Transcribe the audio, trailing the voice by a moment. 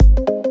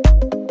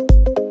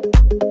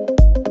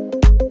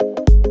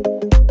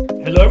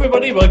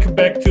everybody, welcome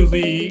back to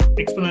the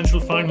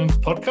Exponential Finance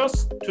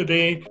podcast.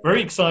 Today, very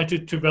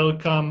excited to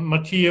welcome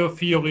Mattia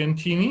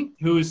Fiorentini,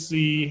 who is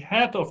the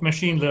head of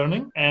machine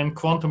learning and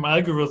quantum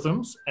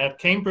algorithms at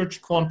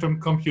Cambridge Quantum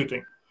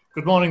Computing.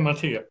 Good morning,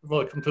 Mattia.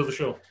 Welcome to the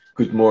show.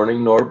 Good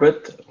morning,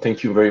 Norbert.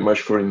 Thank you very much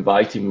for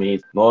inviting me.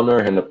 It's an honor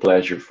and a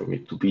pleasure for me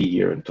to be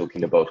here and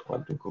talking about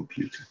quantum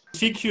computing.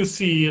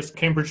 CQC, as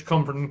Cambridge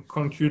Quantum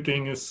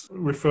Computing is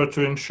referred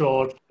to in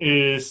short,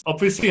 is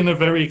obviously in a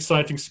very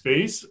exciting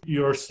space.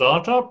 You're a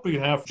startup,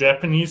 you have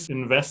Japanese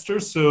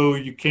investors, so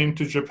you came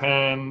to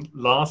Japan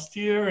last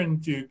year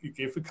and you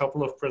gave a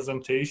couple of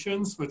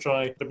presentations, which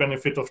I had the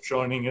benefit of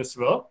joining as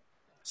well.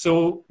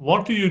 So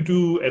what do you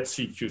do at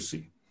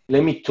CQC?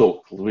 Let me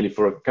talk really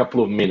for a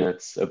couple of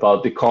minutes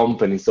about the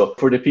company. So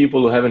for the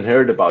people who haven't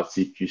heard about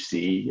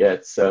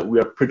CQC, we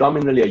are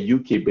predominantly a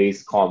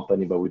UK-based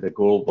company, but with a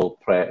global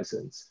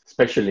presence,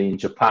 especially in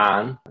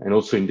Japan and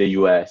also in the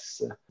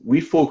US.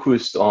 We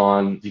focused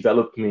on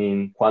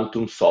developing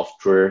quantum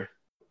software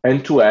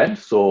end-to-end,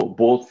 so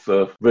both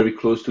very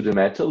close to the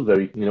metal,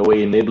 very, in a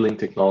way, enabling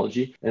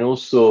technology, and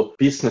also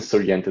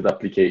business-oriented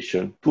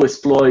application to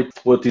exploit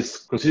what is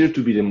considered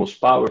to be the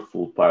most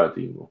powerful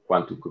paradigm of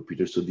quantum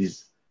computers. So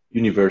these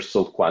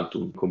universal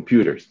quantum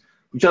computers,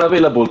 which are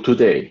available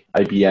today.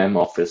 IBM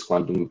offers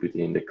quantum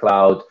computing in the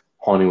cloud.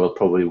 Honeywell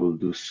probably will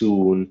do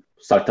soon.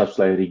 Startups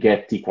like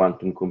Rigetti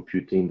Quantum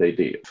Computing, they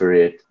offer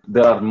it.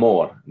 There are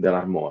more. We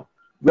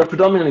are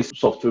predominantly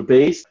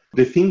software-based.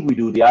 The thing we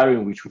do, the area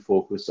in which we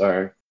focus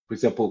are, for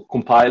example,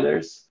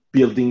 compilers,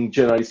 building,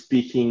 generally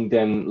speaking,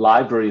 then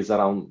libraries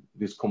around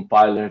this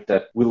compiler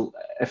that will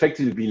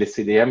effectively be, let's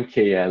say, the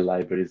MKL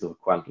libraries of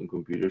quantum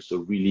computers. So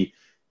really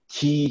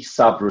key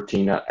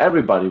subroutine that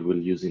everybody will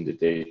use in the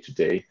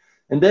day-to-day,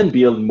 and then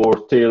build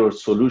more tailored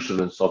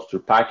solutions and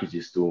software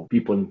packages to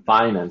people in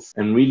finance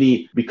and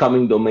really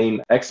becoming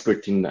domain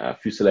expert in a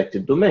few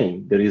selected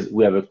domains.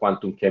 We have a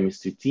quantum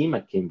chemistry team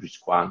at Cambridge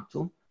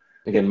Quantum.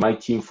 Again, my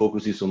team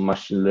focuses on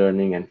machine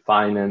learning and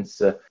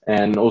finance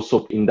and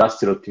also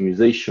industrial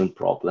optimization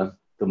problem,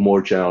 the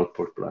more general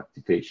purpose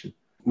application.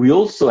 We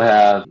also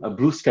have a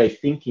blue sky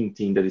thinking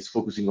team that is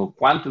focusing on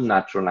quantum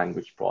natural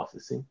language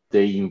processing.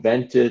 They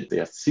invented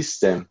a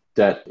system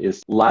that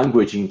is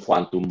language in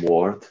quantum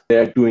world.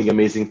 They're doing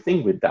amazing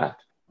things with that.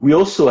 We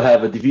also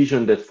have a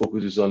division that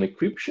focuses on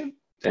encryption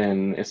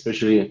and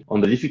especially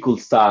on the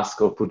difficult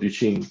task of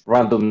producing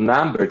random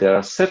numbers that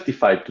are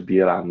certified to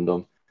be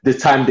random the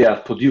time they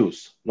are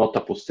produced, not a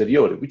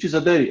posteriori, which is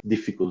a very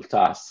difficult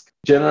task.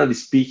 Generally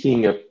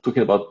speaking,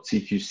 talking about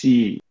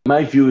CQC,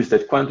 my view is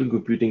that quantum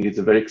computing is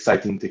a very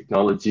exciting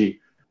technology.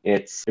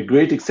 It's a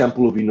great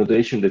example of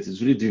innovation that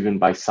is really driven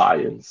by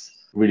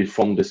science, really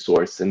from the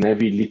source, and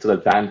every little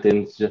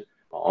advantage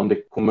on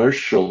the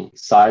commercial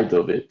side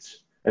of it,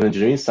 and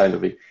engineering side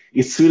of it,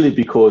 it's really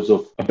because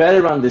of a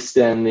better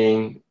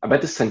understanding, a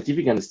better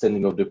scientific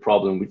understanding of the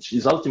problem, which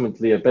is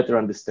ultimately a better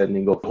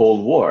understanding of the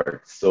whole world.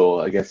 So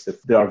I guess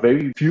that there are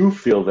very few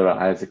fields that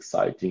are as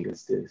exciting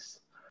as this.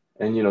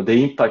 And,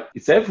 the impact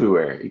is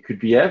everywhere. It could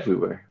be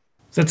everywhere.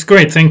 That's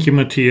great. Thank you,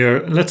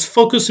 Mattia. Let's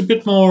focus a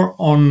bit more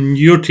on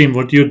your team,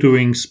 what you're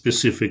doing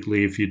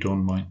specifically, if you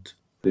don't mind.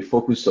 The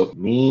focus of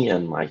me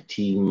and my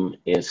team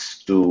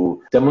is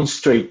to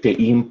demonstrate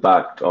the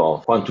impact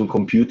of quantum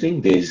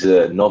computing, this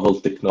novel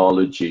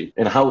technology,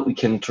 and how it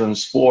can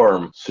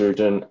transform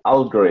certain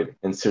algorithms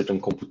and certain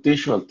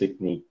computational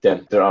techniques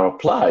that are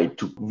applied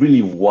to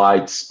really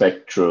wide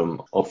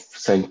spectrum of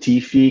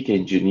scientific,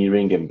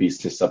 engineering, and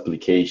business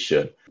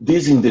application.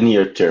 This in the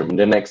near term, in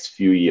the next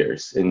few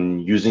years,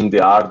 and using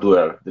the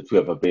hardware that we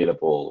have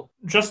available.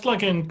 Just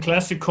like in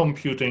classic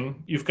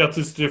computing, you've got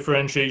this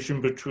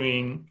differentiation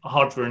between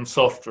hardware and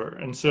software.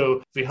 And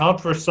so the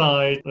hardware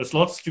side, there's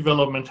lots of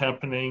development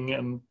happening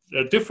and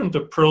there are different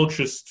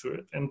approaches to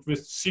it. And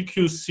with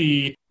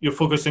CQC, you're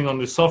focusing on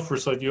the software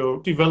side.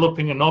 You're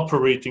developing an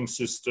operating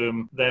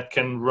system that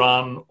can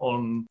run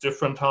on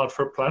different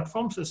hardware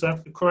platforms. Is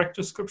that the correct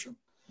description?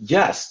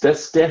 Yes,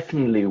 that's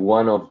definitely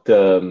one of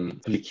the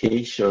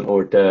application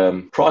or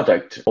the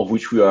product of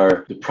which we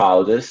are the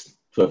proudest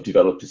to have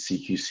developed the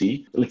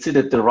CQC. Let's say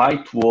that the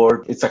right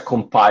word is a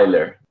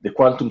compiler. The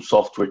quantum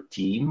software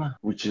team,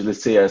 which is,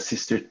 let's say, a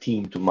sister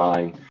team to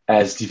mine,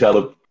 has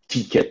developed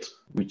Ticket,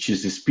 which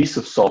is this piece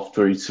of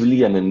software. It's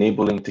really an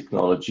enabling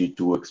technology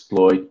to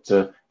exploit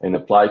and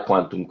apply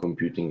quantum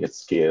computing at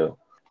scale.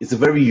 It's a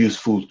very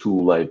useful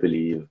tool, I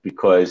believe,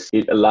 because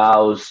it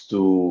allows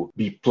to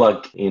be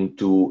plugged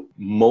into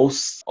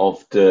most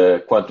of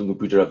the quantum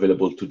computer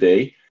available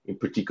today, in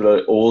particular,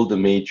 all the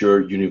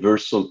major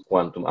universal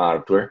quantum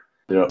hardware.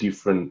 There are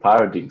different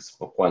paradigms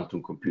of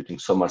quantum computing.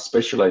 Some are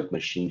specialized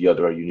machine, the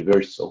other are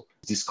universal.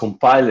 This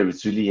compiler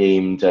is really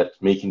aimed at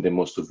making the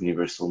most of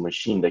universal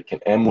machine that can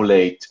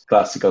emulate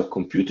classical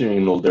computing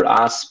in all their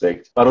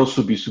aspects, but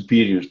also be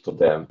superior to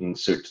them in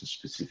certain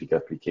specific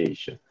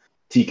application.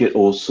 Ticket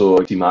also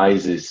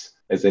optimizes,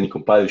 as any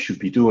compiler should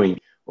be doing,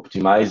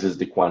 optimizes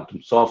the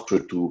quantum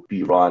software to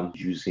be run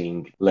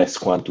using less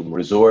quantum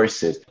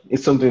resources.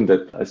 It's something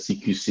that at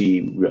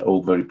CQC we're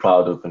all very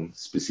proud of, and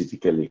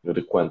specifically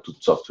the quantum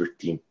software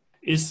team.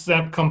 Is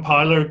that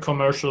compiler a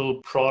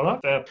commercial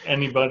product that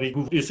anybody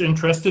who is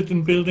interested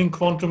in building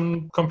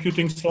quantum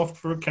computing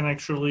software can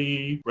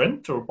actually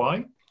rent or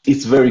buy?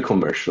 It's very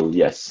commercial,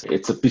 yes.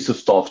 It's a piece of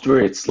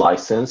software, it's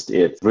licensed,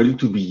 it's ready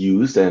to be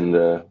used, and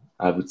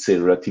I would say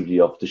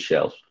relatively off the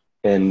shelf.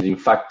 And in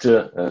fact,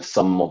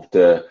 some of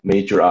the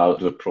major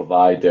hardware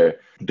providers,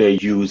 they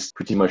use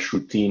pretty much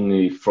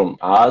routinely from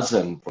us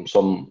and from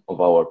some of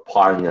our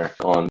partners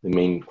on the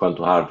main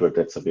quantum hardware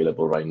that's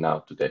available right now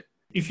today.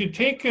 If you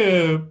take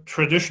a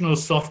traditional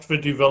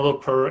software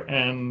developer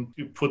and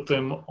you put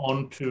them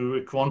onto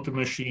a quantum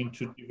machine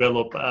to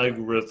develop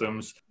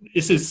algorithms,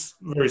 is this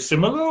very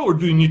similar, or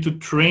do you need to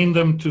train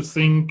them to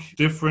think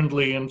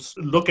differently and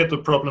look at the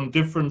problem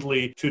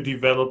differently to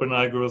develop an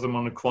algorithm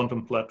on a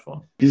quantum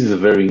platform? This is a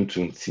very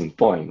interesting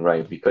point,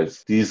 right?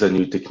 Because this is a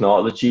new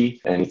technology,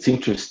 and it's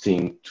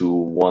interesting to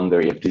wonder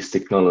if this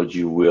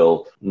technology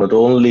will not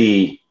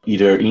only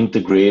either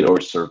integrate or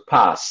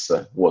surpass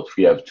what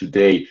we have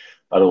today,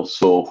 but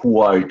also who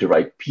are the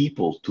right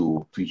people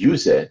to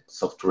use it?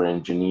 Software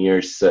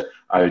engineers,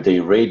 are they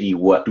ready?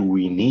 What do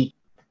we need?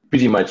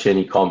 Pretty much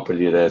any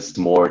company that has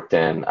more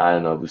than, I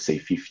don't know, we say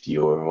 50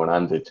 or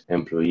 100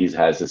 employees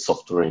has a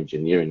software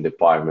engineering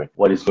department.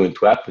 What is going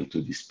to happen to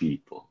these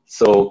people?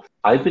 So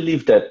I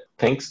believe that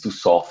thanks to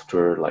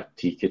software like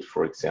Ticket,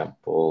 for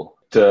example,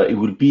 it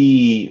will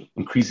be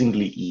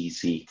increasingly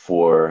easy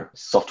for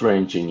software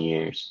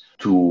engineers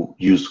to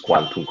use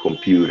quantum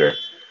computer.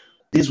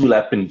 This will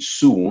happen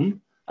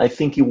soon. I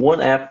think it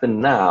won't happen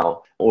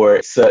now, or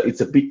it's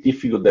a bit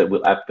difficult that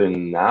will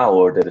happen now,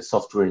 or that a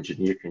software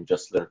engineer can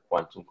just learn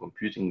quantum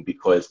computing,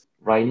 because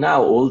right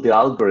now all the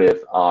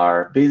algorithms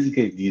are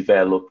basically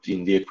developed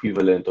in the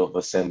equivalent of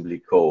assembly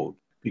code,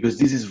 because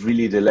this is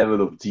really the level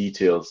of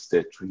details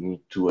that we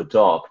need to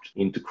adopt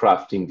into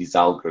crafting this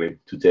algorithm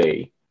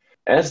today.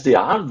 As the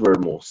hardware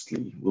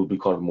mostly will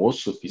become more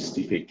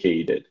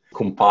sophisticated,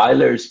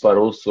 compilers, but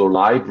also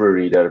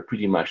library that are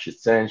pretty much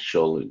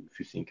essential. If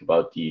you think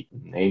about the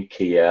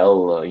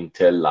AKL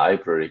Intel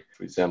library,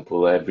 for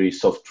example, every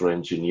software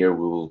engineer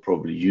will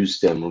probably use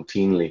them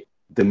routinely.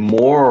 The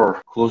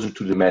more closer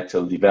to the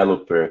metal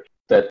developer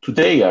that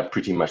today are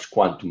pretty much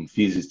quantum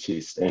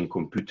physicists and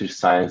computer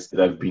science that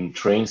have been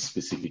trained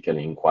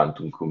specifically in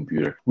quantum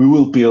computer, we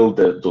will build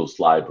those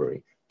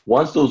libraries.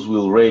 Once those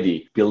will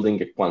ready,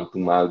 building a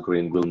quantum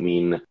algorithm will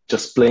mean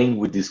just playing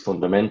with this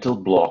fundamental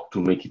block to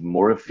make it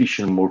more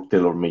efficient, more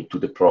tailor-made to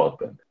the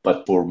problem.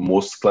 But for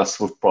most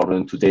classical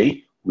problems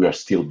today, we are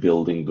still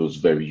building those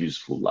very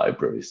useful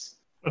libraries.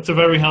 That's a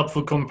very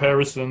helpful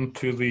comparison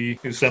to the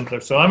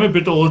assembler. So I'm a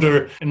bit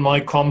older. In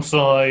my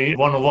ComSci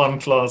 101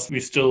 class, we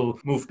still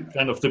move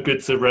kind of the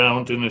bits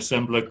around in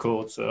assembler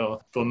code. So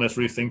I don't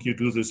necessarily think you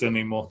do this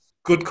anymore.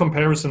 Good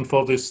comparison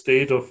for this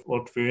state of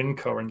what we're in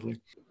currently.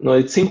 No,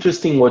 it's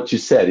interesting what you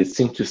said. It's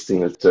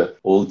interesting that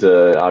all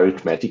the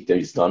arithmetic that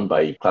is done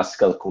by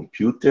classical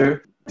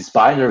computer, this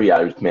binary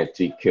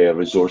arithmetic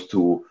resorts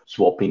to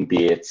swapping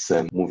bits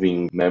and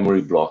moving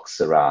memory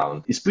blocks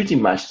around. It's pretty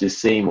much the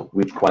same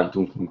with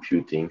quantum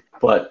computing,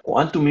 but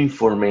quantum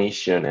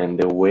information and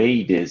the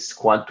way this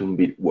quantum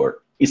bit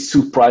work is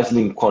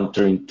surprisingly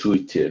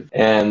counterintuitive.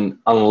 And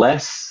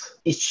unless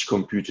each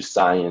computer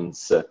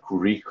science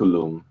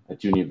curriculum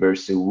at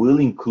university will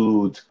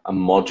include a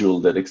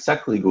module that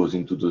exactly goes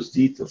into those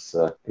details,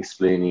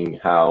 explaining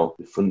how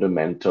the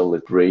fundamental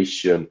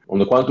operation on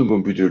the quantum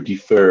computer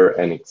differ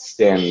and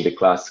extend the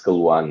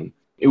classical one.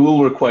 It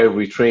will require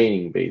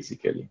retraining,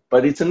 basically.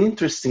 But it's an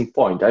interesting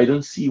point. I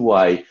don't see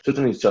why,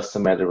 certainly it's just a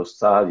matter of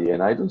study,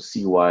 and I don't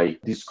see why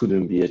this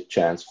couldn't be a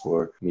chance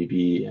for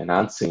maybe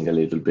enhancing a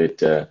little bit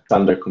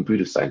standard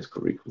computer science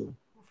curriculum.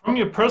 From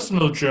your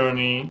personal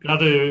journey, you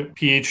got a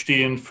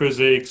PhD in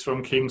physics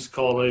from King's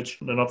College,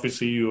 and then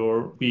obviously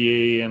your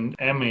BA and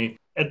MA.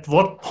 At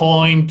what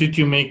point did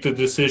you make the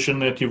decision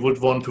that you would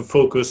want to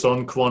focus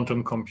on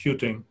quantum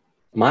computing?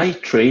 My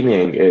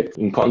training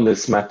in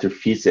condensed matter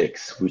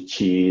physics, which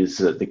is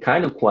the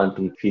kind of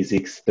quantum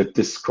physics that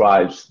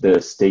describes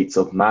the states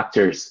of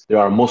matters that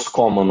are most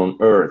common on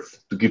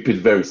Earth, to keep it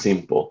very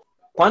simple.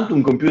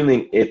 Quantum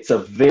computing, it's a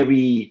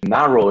very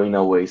narrow, in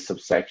a way,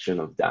 subsection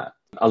of that.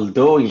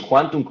 Although in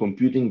quantum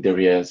computing, there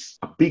is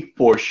a big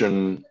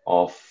portion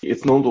of,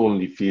 it's not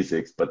only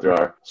physics, but there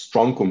are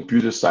strong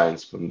computer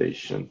science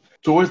foundation.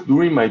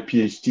 During my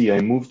PhD,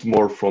 I moved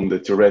more from the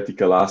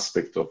theoretical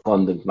aspect of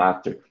condensed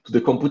matter to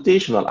the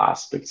computational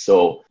aspect.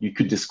 So you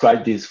could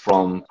describe this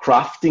from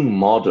crafting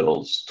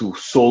models to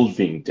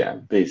solving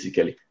them,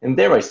 basically. And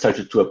there I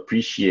started to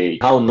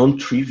appreciate how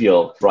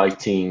non-trivial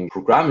writing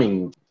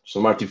programming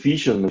some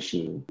artificial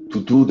machine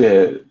to do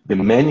the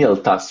manual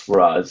tasks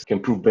for us can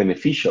prove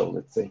beneficial,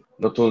 let's say,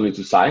 not only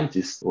to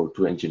scientists or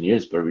to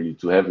engineers, but really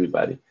to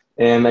everybody.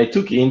 And I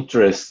took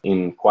interest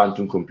in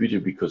quantum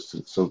computing because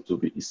it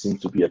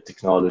seemed to be a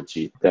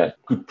technology that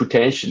could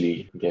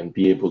potentially, again,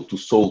 be able to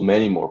solve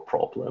many more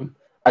problems.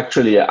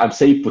 Actually, I'm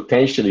saying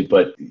potentially,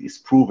 but it's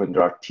proven.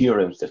 There are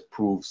theorems that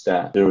proves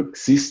that there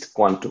exists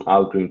quantum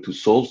algorithm to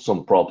solve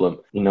some problem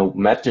in a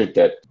method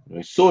that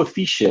is so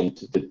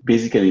efficient that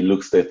basically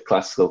looks that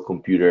classical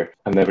computer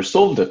have never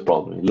solved that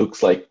problem. It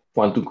looks like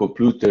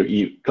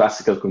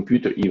classical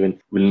computer even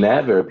will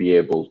never be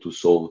able to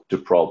solve the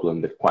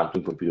problem that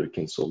quantum computer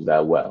can solve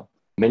that well.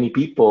 Many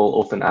people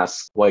often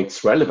ask why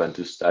it's relevant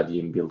to study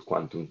and build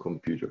quantum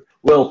computer.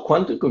 Well,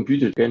 quantum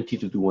computers guarantee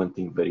to do one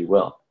thing very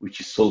well, which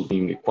is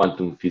solving a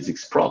quantum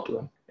physics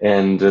problem.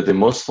 And the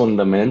most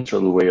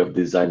fundamental way of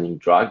designing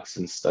drugs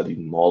and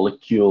studying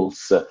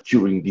molecules,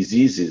 curing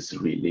diseases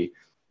really,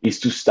 is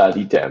to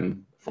study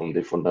them from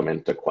the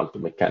fundamental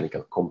quantum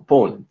mechanical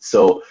components.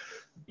 So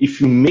if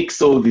you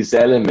mix all these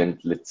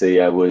elements, let's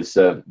say I was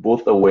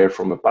both aware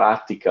from a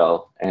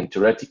practical and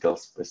theoretical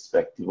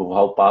perspective of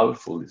how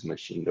powerful these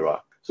machines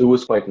are. So it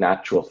was quite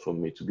natural for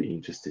me to be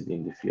interested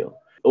in the field.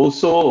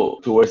 Also,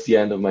 towards the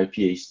end of my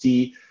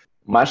PhD,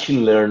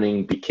 machine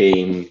learning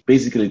became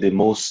basically the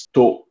most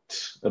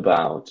talked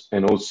about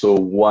and also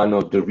one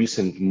of the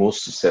recent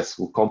most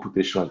successful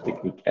computational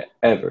technique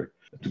ever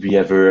to be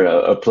ever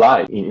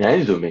applied in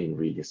any domain,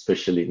 really,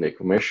 especially in the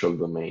commercial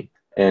domain.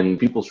 And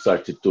people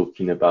started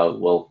talking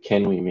about, well,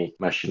 can we make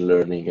machine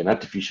learning and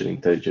artificial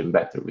intelligence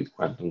better with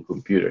quantum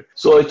computer?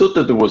 So I thought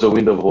that there was a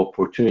window of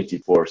opportunity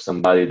for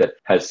somebody that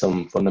has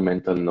some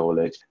fundamental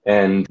knowledge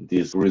and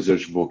this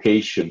research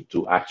vocation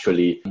to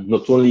actually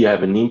not only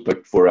have an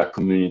impact for a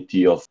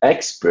community of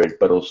experts,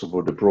 but also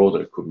for the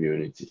broader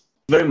community.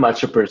 Very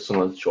much a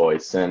personal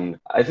choice, and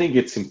I think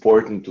it's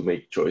important to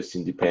make choice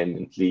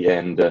independently,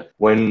 and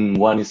when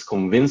one is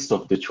convinced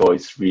of the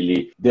choice,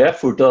 really the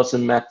effort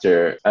doesn't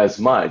matter as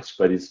much,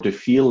 but it's the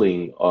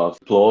feeling of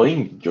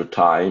deploying your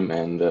time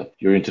and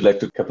your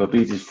intellectual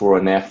capabilities for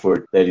an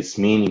effort that is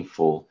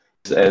meaningful.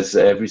 As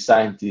every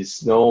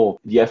scientist knows,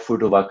 the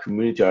effort of our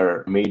community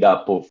are made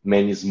up of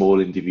many small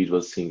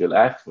individual single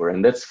effort,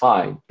 and that's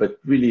fine. But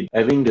really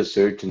having the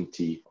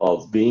certainty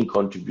of being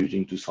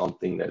contributing to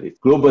something that is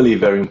globally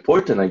very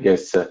important, I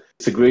guess,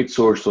 it's a great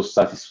source of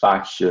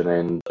satisfaction.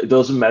 And it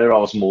doesn't matter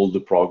how small the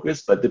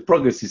progress, but the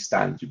progress is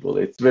tangible.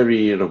 It's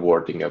very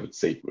rewarding, I would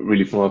say,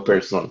 really from a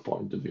personal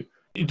point of view.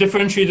 You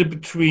differentiated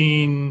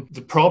between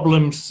the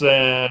problems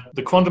that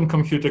the quantum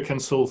computer can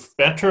solve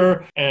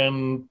better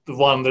and the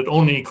one that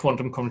only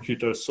quantum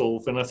computers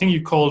solve. And I think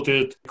you called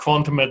it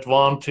quantum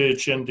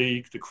advantage and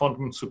the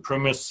quantum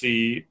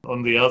supremacy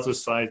on the other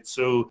side.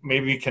 So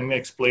maybe you can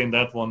explain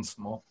that once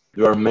more.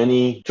 There are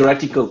many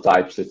theoretical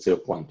types, let's say,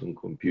 of quantum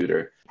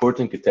computer.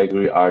 Important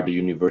category are the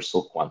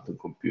universal quantum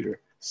computer.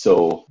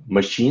 So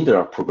machines that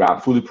are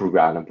fully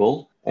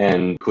programmable,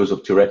 and because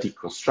of theoretic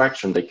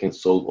construction, they can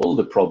solve all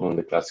the problems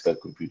the classical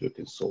computer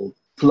can solve,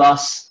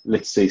 plus,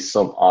 let's say,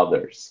 some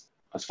others.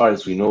 As far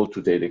as we know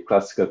today, the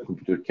classical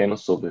computer cannot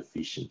solve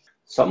efficiently.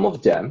 Some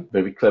of them,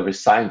 very clever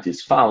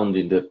scientists, found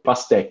in the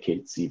past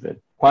decades even,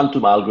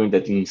 quantum algorithm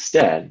that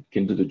instead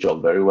can do the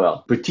job very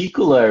well.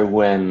 Particularly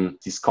when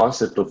this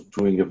concept of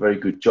doing a very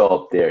good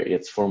job there,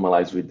 it's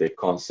formalized with the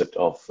concept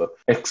of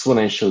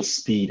exponential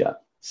speed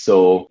up.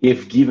 So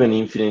if given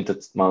infinite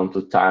amount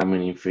of time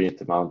and infinite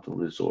amount of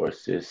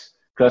resources,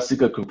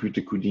 classical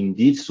computer could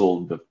indeed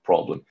solve the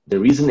problem.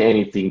 There isn't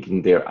anything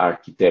in their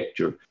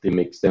architecture that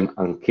makes them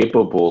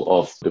incapable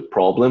of the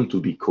problem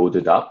to be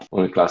coded up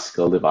on a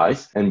classical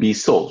device and be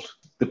solved.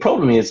 The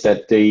problem is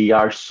that they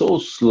are so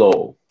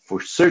slow for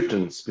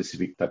certain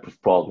specific type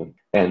of problem.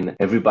 And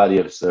everybody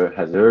has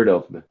heard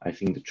of, I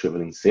think, the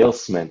traveling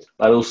salesman,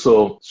 but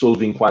also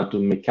solving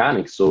quantum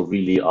mechanics. So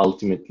really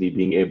ultimately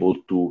being able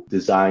to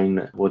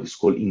design what is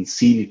called in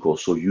silico,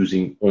 so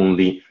using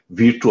only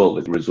virtual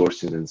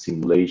resources and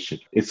simulation.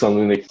 It's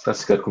something that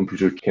classical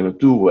computer cannot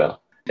do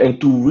well.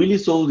 And to really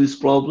solve this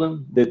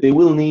problem, that they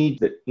will need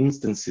the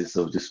instances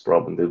of this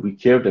problem that we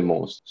care the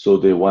most. So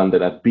the one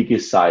that have bigger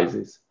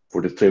sizes.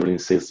 For the traveling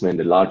salesman,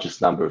 the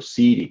largest number of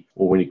CD,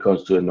 or when it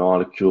comes to a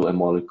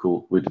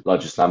molecule with the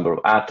largest number of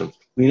atoms.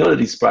 We know that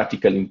it's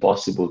practically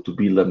impossible to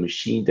build a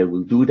machine that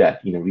will do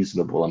that in a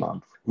reasonable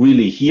amount.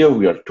 Really, here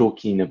we are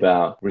talking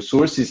about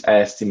resources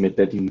estimate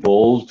that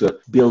involved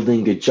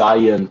building a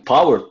giant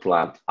power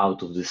plant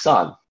out of the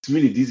sun.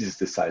 Really, this is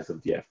the size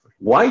of the effort.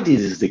 Why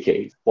this is the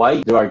case?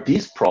 Why there are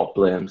these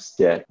problems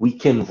that we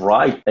can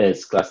write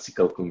as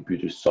classical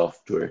computer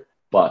software,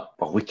 but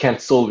we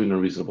can't solve in a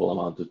reasonable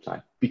amount of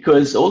time.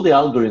 Because all the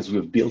algorithms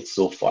we've built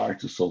so far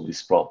to solve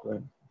this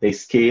problem, they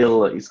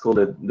scale, it's called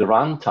the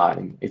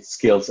runtime, it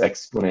scales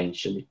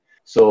exponentially.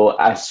 So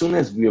as soon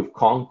as we have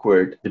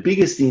conquered the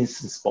biggest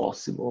instance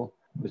possible,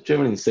 the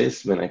traveling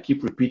salesman, I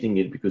keep repeating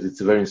it because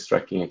it's a very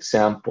striking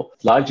example.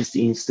 Largest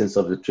instance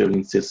of the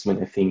traveling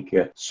salesman, I think,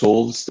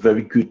 solves a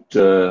very good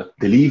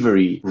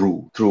delivery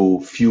rule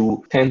through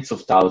few tens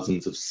of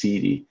thousands of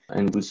CD.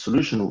 And the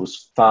solution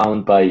was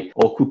found by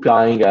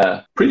occupying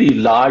a pretty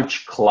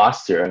large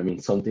cluster. I mean,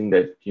 something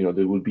that,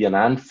 there will be an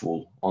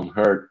handful on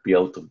Earth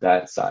built of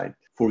that side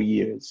for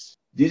years.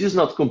 This is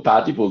not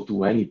compatible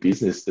to any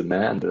business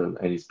demand or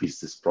any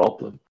business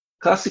problem.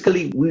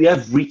 Classically, we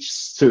have reached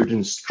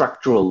certain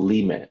structural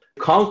limit,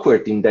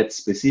 conquered in that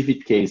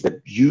specific case,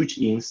 that huge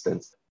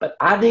instance. But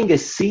adding a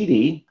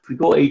city, if we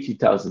go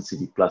 80,000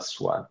 city plus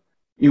one,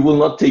 it will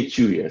not take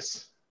 2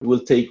 years. It will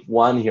take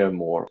 1 year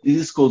more. This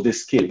is called the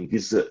scaling.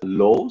 These are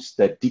laws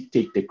that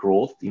dictate the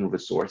growth in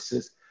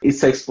resources.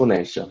 It's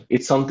exponential.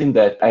 It's something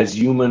that as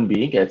human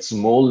being, as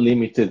small,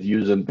 limited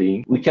human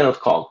being, we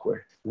cannot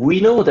conquer. We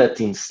know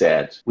that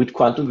instead, with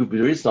quantum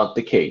computer, it's not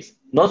the case.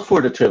 Not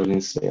for the traveling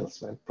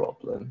salesman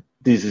problem.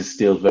 This is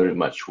still very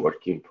much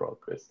work in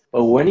progress.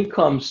 But when it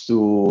comes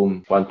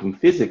to quantum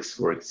physics,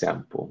 for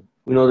example,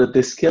 we know that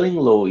the scaling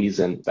law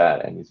isn't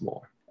bad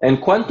anymore.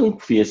 And quantum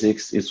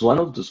physics is one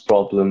of those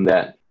problems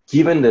that,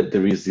 given that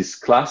there is this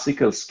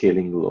classical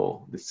scaling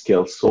law that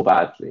scales so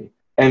badly,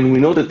 and we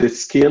know that the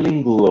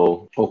scaling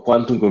law of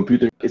quantum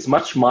computer is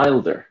much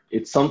milder.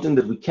 It's something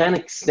that we can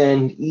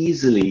extend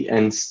easily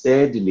and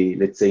steadily,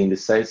 let's say in the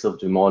size of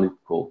the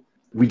molecule,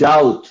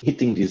 without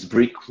hitting this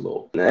brick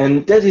law.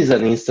 And that is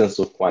an instance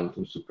of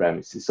quantum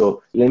supremacy.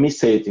 So let me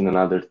say it in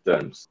other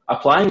terms.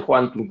 Applying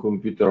quantum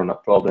computer on a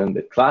problem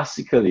that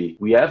classically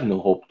we have no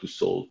hope to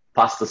solve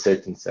past a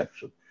certain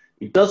section.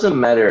 It doesn't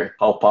matter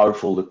how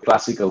powerful the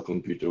classical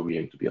computer we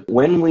aim to be.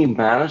 When we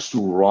manage to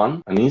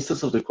run an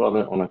instance of the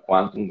problem on a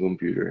quantum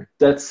computer,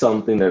 that's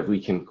something that we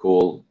can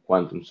call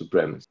quantum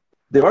supremacy.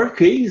 There are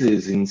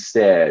cases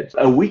instead,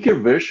 a weaker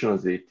version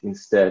of it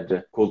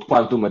instead, called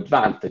quantum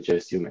advantage,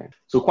 as you mentioned.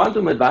 So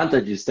quantum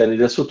advantage is that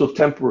it's a sort of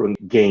temporal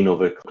gain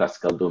over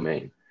classical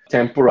domain.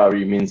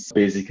 Temporary means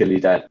basically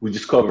that we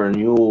discover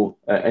new,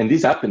 and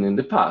this happened in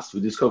the past,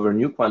 we discover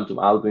new quantum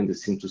algorithm that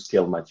seem to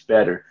scale much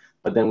better.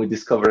 But then we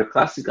discover a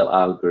classical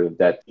algorithm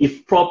that,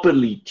 if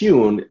properly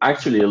tuned,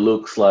 actually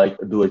looks like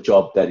do a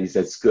job that is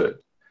as good.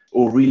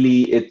 Or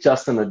really, it's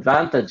just an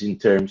advantage in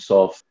terms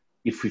of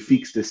if we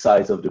fix the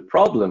size of the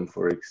problem,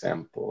 for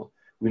example.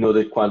 We know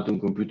that quantum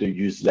computers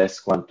use less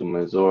quantum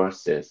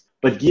resources.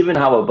 But given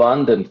how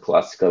abundant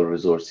classical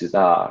resources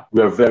are,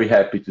 we are very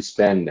happy to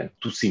spend them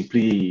to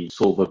simply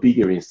solve a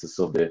bigger instance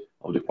of the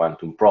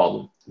quantum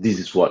problem. This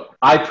is what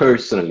I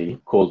personally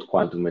called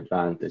quantum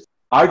advantage.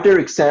 Are there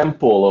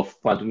examples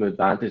of quantum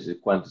advantage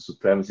and quantum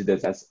supremacy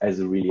that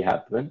has really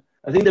happened?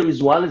 I think there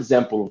is one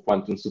example of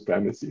quantum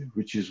supremacy,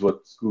 which is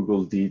what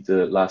Google did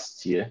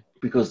last year,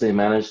 because they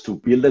managed to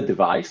build a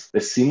device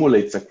that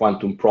simulates a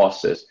quantum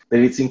process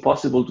that it's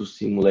impossible to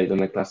simulate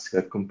on a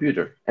classical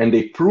computer. And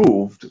they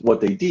proved what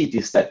they did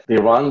is that they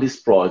run this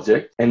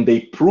project and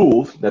they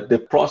proved that the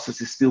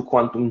process is still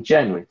quantum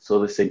genuine. So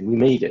they say, we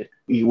made it.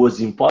 It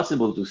was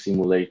impossible to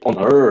simulate on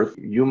Earth.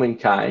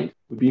 Humankind it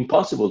would be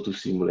impossible to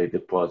simulate the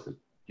process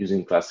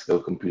using classical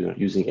computer,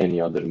 using any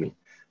other means.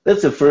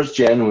 That's the first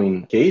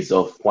genuine case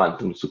of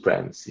quantum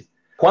supremacy.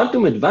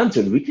 Quantum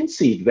advantage, we can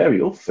see it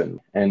very often,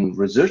 and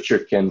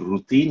researchers can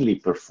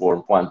routinely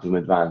perform quantum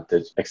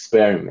advantage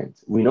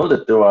experiments. We know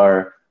that there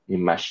are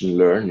in machine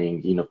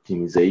learning, in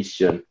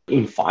optimization,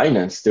 in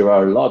finance, there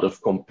are a lot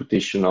of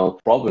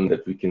computational problems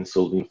that we can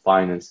solve in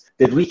finance,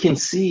 that we can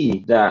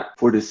see that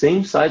for the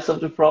same size of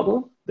the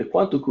problem, the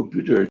quantum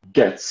computer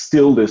gets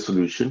still the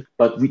solution,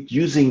 but with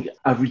using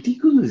a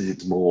ridiculously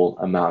small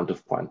amount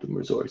of quantum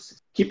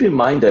resources. Keep in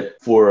mind that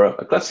for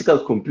a classical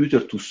computer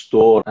to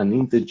store an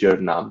integer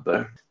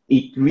number,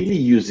 it really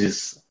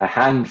uses a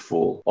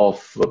handful of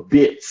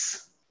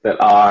bits that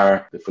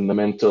are the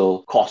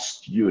fundamental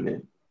cost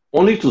unit.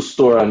 Only to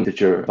store an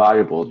integer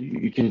variable,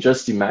 you can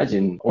just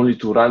imagine only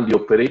to run the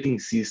operating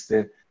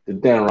system,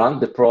 that then run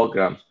the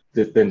program,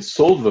 that then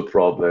solve the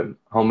problem,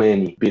 how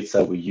many bits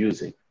are we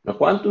using? A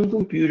quantum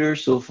computer,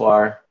 so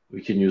far,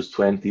 we can use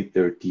 20,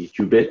 30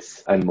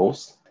 qubits at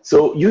most.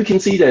 So you can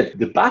see that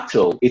the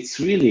battle, it's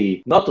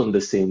really not on the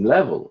same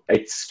level.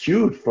 It's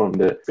skewed from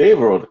the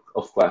favor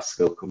of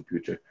classical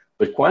computer.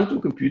 But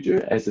quantum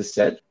computer, as I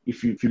said,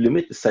 if you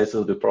limit the size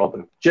of the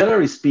problem,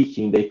 generally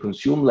speaking, they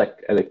consume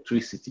like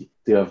electricity.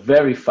 They are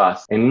very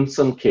fast. And in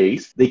some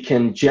case, they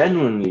can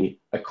genuinely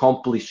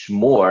accomplish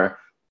more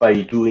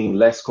by doing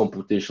less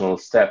computational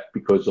steps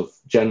because of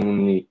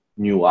genuinely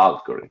new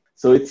algorithm.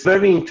 So it's a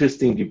very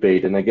interesting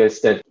debate. And I guess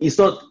that it's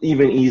not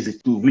even easy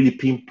to really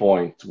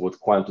pinpoint what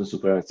quantum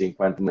supremacy and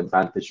quantum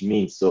advantage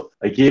means. So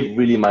I gave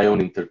really my own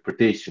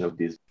interpretation of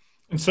this.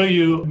 And so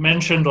you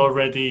mentioned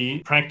already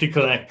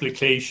practical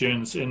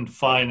applications in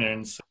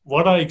finance.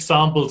 What are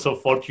examples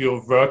of what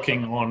you're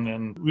working on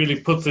and really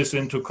put this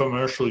into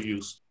commercial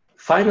use?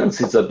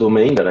 Finance is a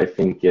domain that I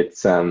think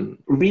it's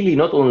really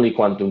not only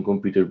quantum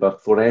computer,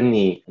 but for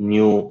any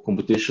new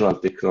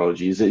computational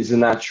technology is a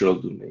natural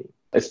domain,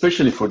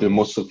 especially for the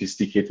most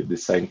sophisticated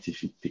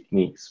scientific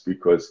techniques,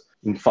 because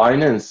in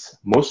finance,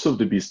 most of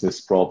the business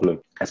problem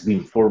has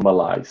been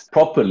formalized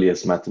properly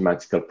as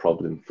mathematical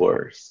problem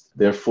first.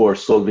 Therefore,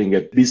 solving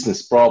a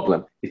business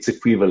problem, it's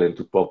equivalent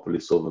to properly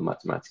solve a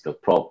mathematical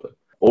problem.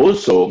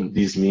 Also,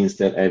 this means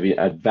that every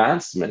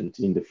advancement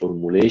in the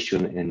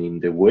formulation and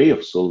in the way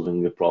of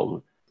solving the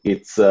problem,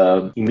 it's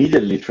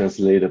immediately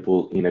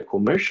translatable in a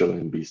commercial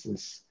and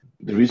business.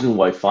 The reason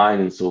why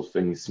finance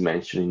often is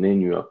mentioned in any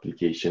new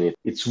application,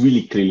 it's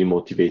really clearly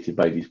motivated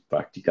by this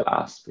practical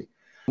aspect.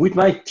 With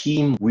my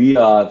team, we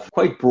have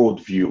quite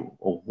broad view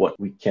of what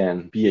we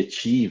can be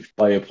achieved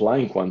by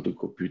applying quantum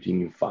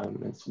computing in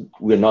finance.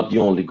 We're not the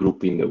only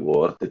group in the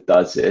world that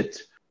does it,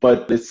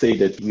 but let's say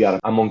that we are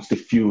amongst the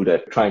few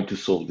that are trying to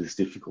solve this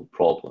difficult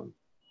problem.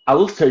 I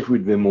will start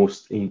with the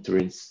most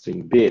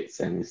interesting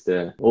bits, and it's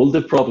all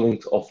the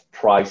problems of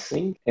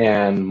pricing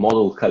and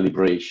model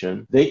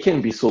calibration. They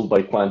can be solved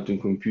by quantum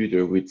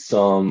computer with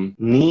some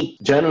neat,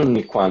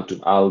 genuinely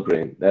quantum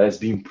algorithm that has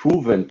been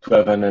proven to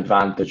have an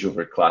advantage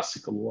over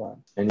classical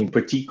one. And in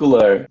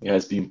particular, it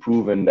has been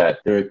proven that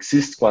there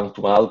exists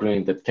quantum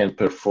algorithm that can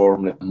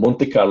perform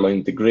Monte Carlo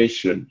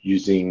integration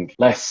using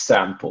less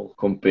sample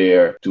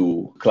compared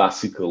to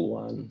classical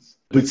ones,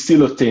 but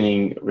still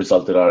obtaining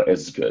results that are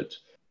as good.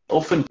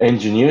 Often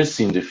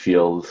engineers in the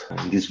field,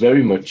 in this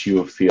very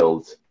mature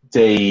field,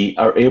 they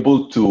are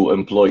able to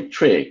employ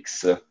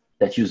tricks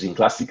that using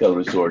classical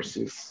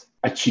resources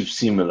achieve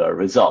similar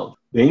results.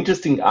 The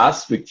interesting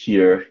aspect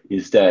here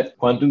is that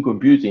quantum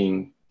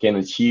computing can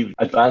achieve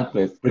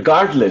advancement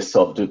regardless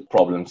of the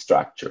problem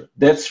structure.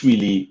 That's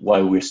really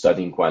why we're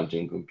studying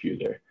quantum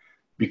computer,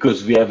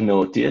 because we have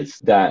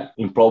noticed that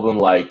in problem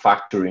like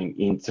factoring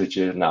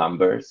integer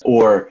numbers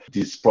or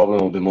this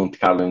problem of the Monte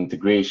Carlo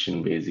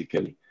integration,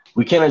 basically,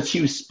 we can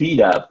achieve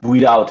speed up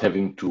without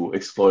having to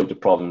exploit the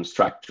problem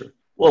structure.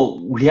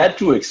 Well, we had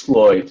to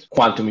exploit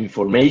quantum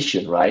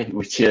information, right?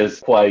 Which is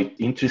quite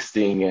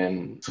interesting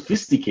and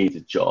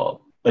sophisticated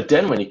job. But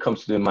then when it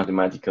comes to the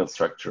mathematical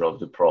structure of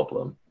the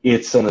problem,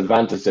 it's an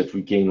advantage that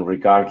we gain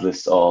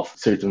regardless of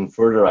certain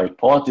further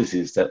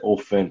hypotheses that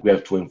often we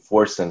have to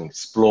enforce and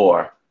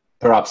explore,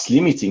 perhaps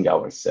limiting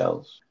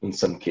ourselves in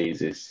some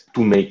cases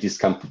to make this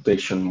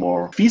computation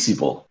more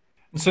feasible.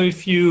 So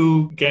if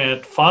you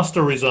get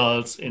faster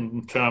results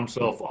in terms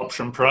of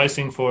option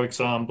pricing, for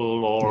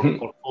example, or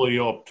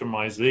portfolio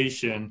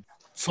optimization,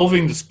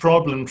 solving this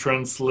problem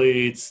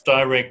translates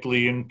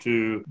directly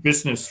into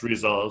business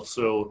results.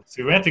 So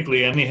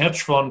theoretically, any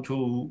hedge fund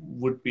who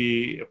would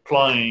be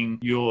applying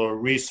your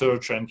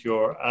research and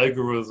your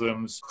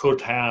algorithms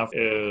could have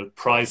a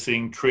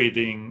pricing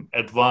trading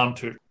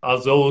advantage. Are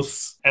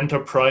those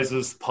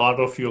enterprises part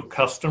of your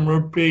customer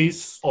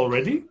base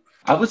already?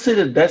 I would say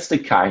that that's the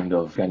kind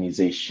of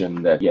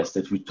organization that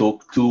we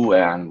talk to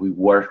and we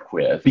work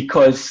with,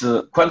 because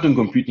quantum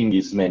computing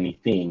is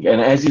many things.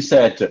 And as you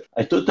said,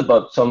 I thought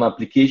about some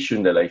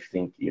application that I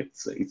think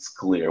it's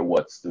clear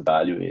what the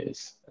value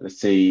is.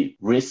 Let's say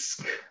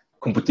risk,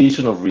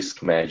 computation of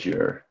risk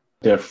measure,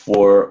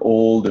 therefore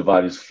all the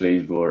various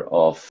flavor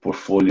of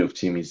portfolio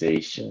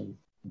optimization.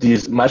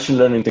 This machine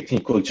learning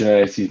technical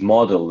generative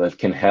model that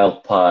can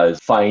help us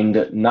find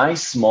a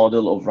nice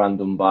model of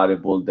random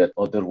variable that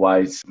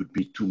otherwise would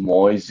be too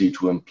noisy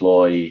to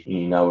employ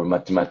in our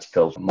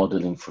mathematical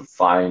modeling for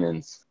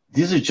finance.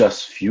 These are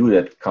just few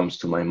that comes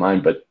to my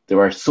mind, but there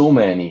are so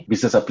many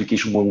business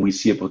applications when we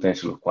see a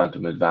potential of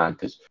quantum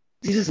advantage.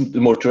 This is the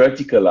more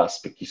theoretical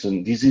aspect.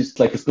 This is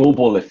like a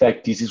snowball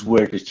effect. This is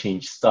where the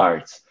change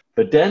starts.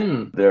 But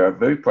then there are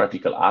very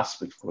practical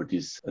aspects for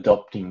this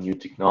adopting new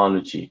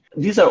technology.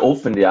 These are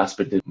often the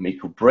aspects that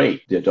make or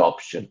break the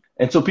adoption.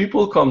 And so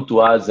people come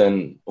to us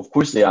and of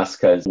course they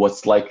ask us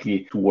what's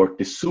likely to work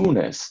the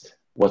soonest,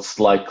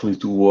 what's likely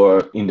to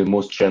work in the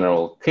most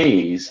general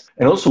case,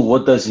 and also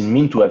what does it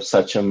mean to have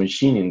such a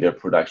machine in their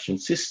production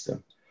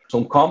system.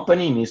 Some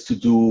company needs to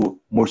do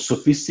more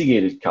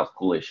sophisticated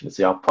calculations.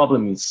 Our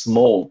problem is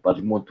small, but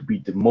we want to be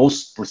the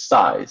most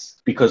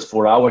precise. Because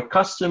for our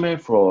customer,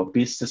 for our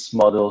business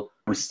model,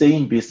 we stay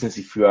in business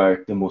if we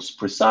are the most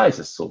precise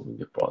at solving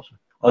the problem.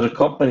 Other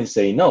companies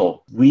say,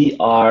 no, we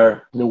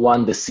are the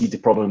one that see the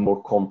problem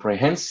more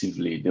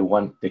comprehensively, the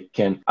one that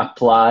can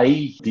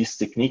apply this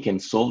technique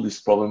and solve this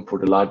problem for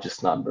the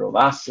largest number of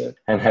assets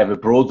and have a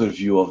broader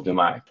view of the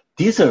market.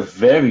 These are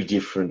very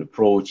different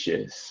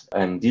approaches,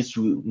 and this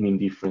will mean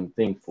different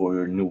things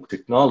for new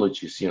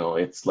technologies.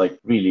 It's like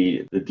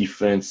really the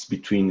difference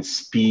between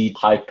speed,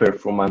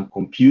 high-performance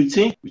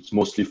computing, which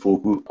mostly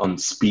focus on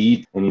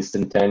speed and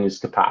instantaneous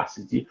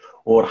capacity,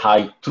 or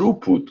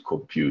high-throughput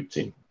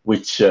computing,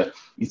 which it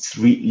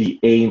really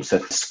aims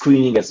at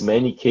screening as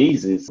many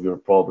cases of your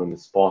problem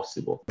as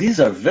possible. These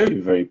are very,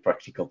 very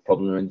practical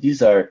problems, and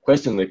these are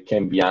questions that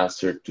can be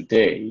answered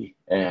today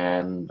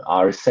and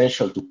are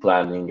essential to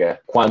planning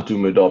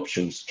quantum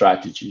adoption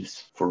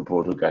strategies for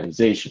broad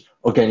organization.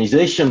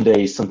 Organization,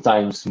 they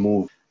sometimes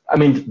move.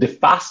 The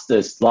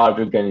fastest large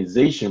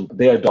organization,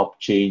 they adopt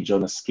change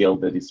on a scale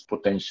that is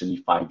potentially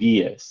 5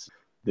 years.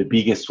 The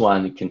biggest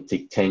one, it can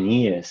take 10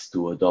 years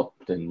to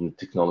adopt a new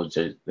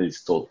technology that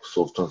is so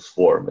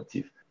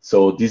transformative.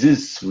 So this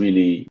is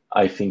really,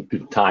 I think,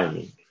 good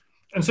timing.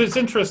 And so it's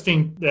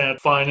interesting that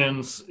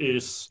finance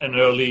is an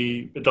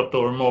early adopter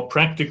or a more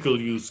practical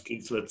use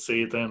case, let's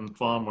say, than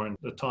pharma, and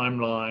the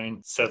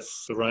timeline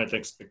sets the right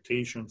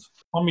expectations.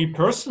 For me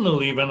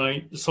personally, when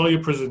I saw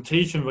your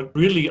presentation, what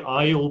really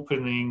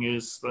eye-opening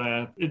is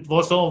that it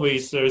was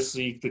always there's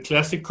the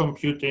classic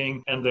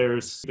computing and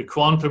there's the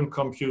quantum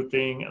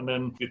computing, and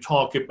then you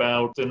talk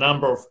about the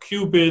number of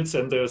qubits,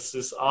 and there's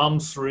this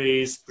arms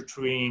race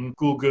between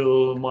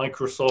Google,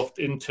 Microsoft,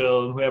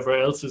 Intel, and whoever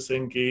else is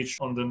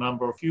engaged on the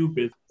number of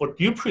qubits. What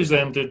you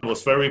presented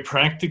was very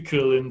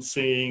practical in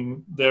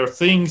saying there are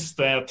things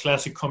that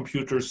classic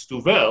computers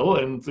do well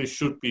and they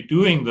should be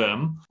doing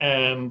them.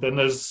 And then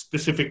there's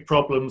specific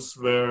problems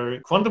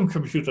where quantum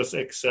computers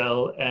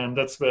excel, and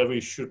that's where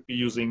we should be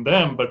using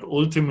them. But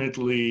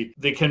ultimately,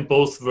 they can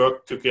both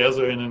work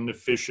together in an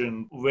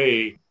efficient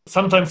way.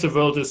 Sometimes the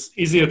world is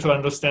easier to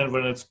understand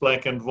when it's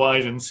black and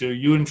white, and so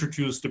you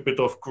introduced a bit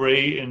of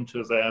gray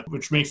into that,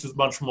 which makes it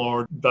much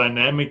more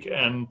dynamic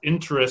and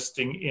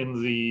interesting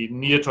in the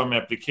near-term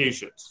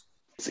applications.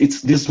 It's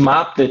this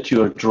map that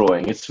you're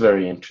drawing. It's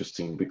very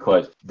interesting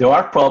because there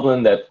are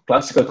problems that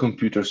classical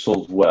computers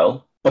solve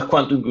well, but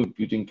quantum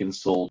computing can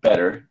solve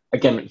better.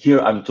 Again, here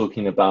I'm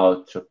talking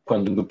about a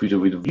quantum computer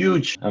with a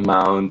huge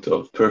amount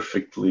of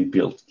perfectly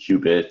built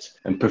qubits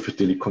and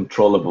perfectly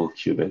controllable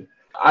qubits.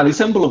 An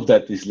example of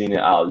that is linear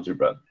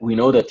algebra. We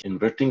know that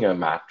inverting a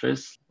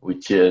matrix,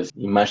 which is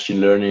in machine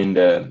learning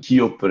the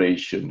key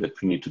operation that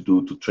we need to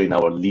do to train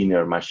our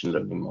linear machine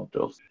learning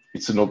models,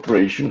 it's an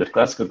operation that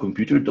classical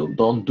computers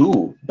don't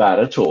do bad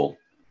at all.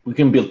 We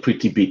can build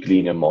pretty big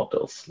linear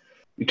models.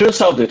 It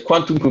turns out that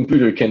quantum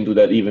computer can do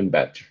that even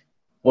better.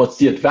 What's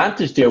the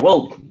advantage there?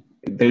 Well,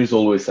 there is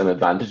always an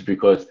advantage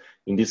because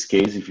in this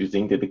case, if you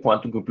think that the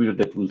quantum computer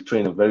that will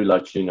train a very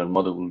large linear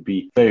model will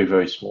be very,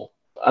 very small.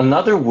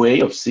 Another way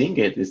of seeing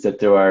it is that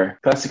there are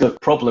classical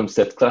problems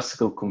that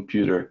classical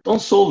computers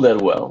don't solve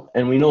that well.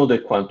 And we know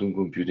that quantum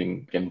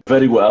computing can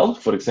very well.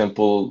 For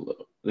example,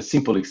 the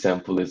simple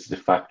example is the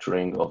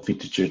factoring of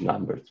integer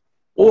numbers.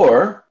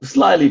 Or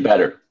slightly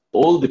better,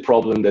 all the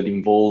problems that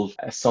involve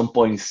at some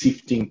point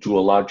sifting through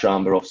a large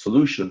number of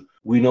solutions,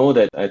 we know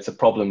that it's a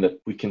problem that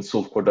we can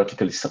solve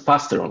quadratically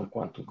faster on a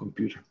quantum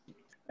computer.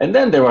 And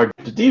then there are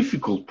the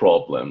difficult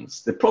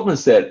problems, the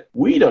problems that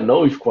we don't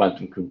know if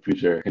quantum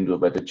computer can do a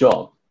better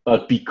job.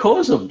 But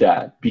because of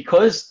that,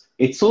 because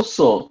it's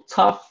also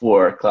tough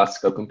for a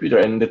classical computer,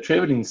 and the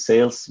traveling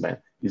salesman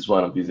is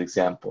one of these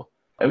examples.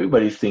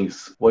 Everybody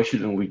thinks, why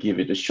shouldn't we give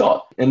it a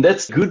shot? And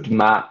that's a good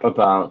map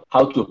about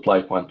how to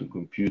apply quantum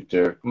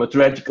computer from a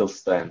theoretical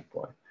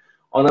standpoint.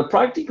 On a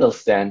practical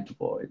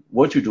standpoint,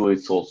 what you do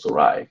is also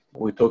right.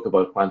 We talk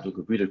about quantum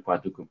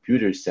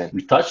computers, and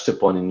we touched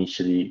upon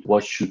initially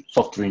what should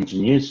software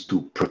engineers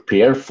do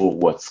prepare for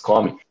what's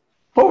coming.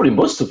 Probably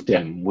most of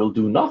them will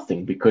do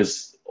nothing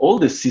because all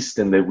the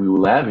system that we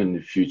will have in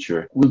the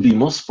future will be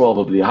most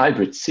probably a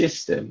hybrid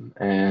system.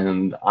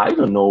 And I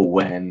don't know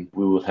when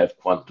we will have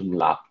quantum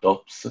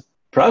laptops.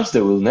 Perhaps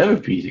there will never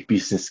be a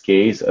business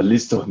case, at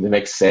least in the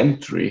next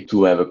century,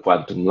 to have a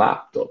quantum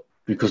laptop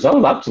because our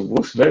laptop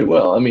works very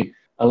well. I mean,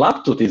 a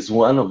laptop is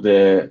one of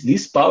the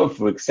least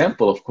powerful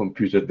example of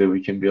computer that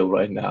we can build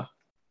right now.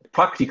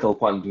 Practical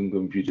quantum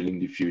computing in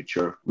the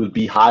future will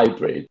be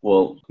hybrid.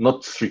 Well,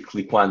 not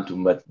strictly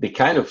quantum, but the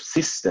kind of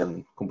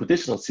system,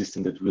 computational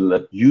system that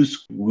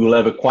we'll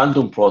have a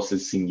quantum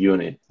processing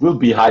unit, will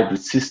be a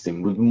hybrid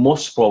system with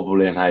most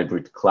probably a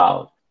hybrid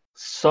cloud.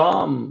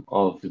 Some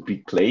of the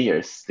big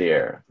players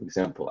there, for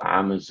example,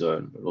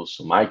 Amazon, but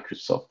also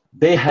Microsoft,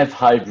 they have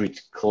hybrid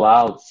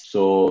clouds.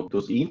 So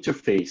those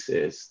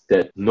interfaces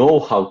that know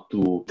how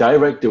to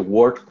direct the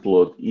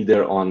workload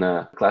either on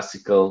a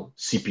classical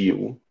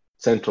CPU,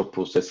 central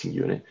processing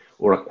unit,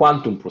 or a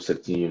quantum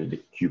processing unit,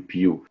 the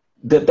QPU.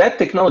 That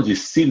technology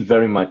is still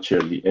very much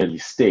early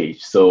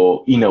stage.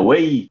 So in a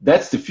way,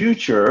 that's the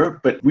future,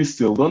 but we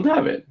still don't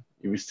have it.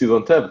 We still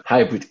don't have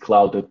hybrid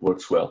cloud that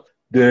works well.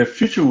 The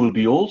future will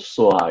be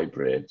also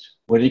hybrid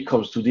when it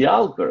comes to the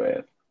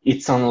algorithm.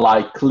 It's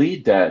unlikely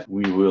that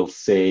we will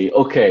say,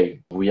 okay,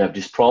 we have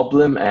this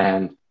problem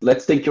and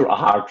let's take your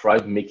hard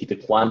drive, make it a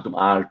quantum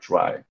hard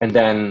drive. And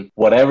then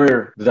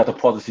whatever the data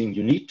processing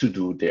you need to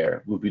do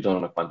there will be done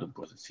on a quantum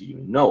processing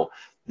unit. No,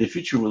 the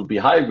future will be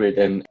hybrid,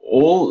 and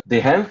all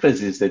the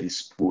emphasis that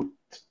is put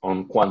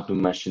on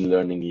quantum machine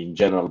learning in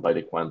general by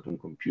the quantum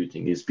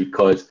computing is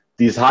because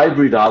these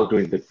hybrid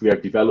algorithms that we are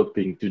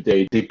developing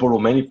today, they borrow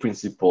many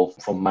principles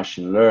from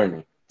machine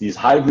learning. This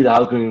hybrid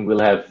algorithm will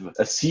have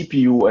a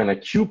CPU and a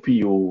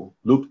QPU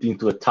looped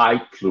into a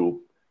tight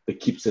loop that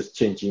keeps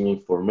exchanging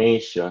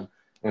information.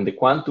 And the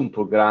quantum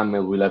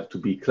programmer will have to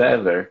be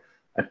clever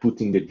at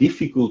putting the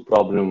difficult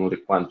problem on the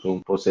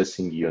quantum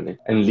processing unit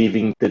and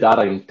leaving the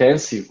data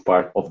intensive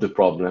part of the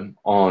problem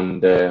on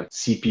the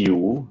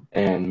CPU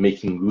and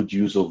making good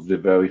use of the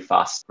very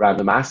fast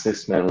random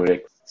access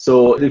memory.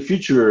 So the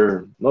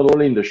future, not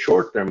only in the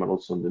short term, but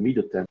also in the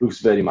medium term,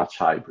 looks very much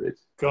hybrid.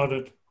 Got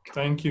it.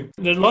 Thank you.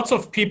 There are lots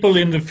of people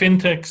in the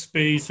fintech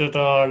space that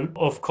are,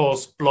 of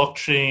course,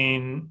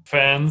 blockchain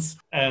fans.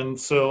 And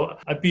so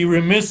I'd be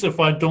remiss if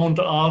I don't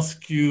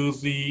ask you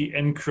the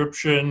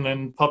encryption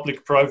and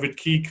public-private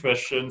key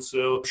question.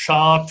 So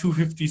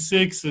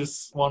SHA-256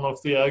 is one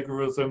of the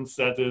algorithms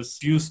that is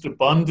used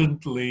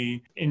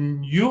abundantly.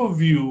 In your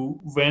view,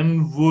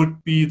 when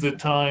would be the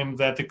time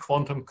that a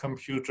quantum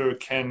computer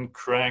can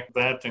crack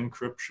that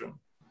encryption?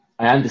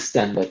 I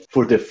understand that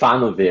for the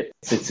fun of it,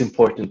 it's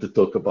important to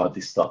talk about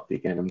this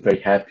topic, and I'm very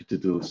happy to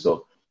do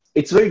so.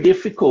 It's very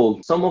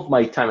difficult. Some of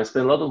my time, I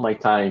spend a lot of my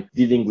time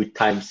dealing with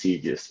time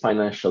series,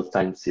 financial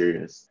time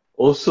series.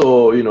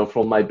 Also,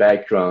 from my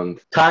background,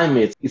 time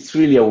it's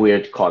really a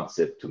weird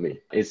concept to me.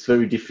 It's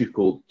very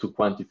difficult to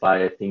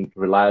quantify, I think,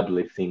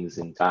 reliably things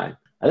in time.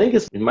 I think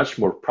it's much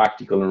more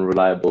practical and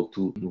reliable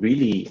to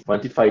really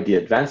quantify the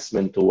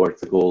advancement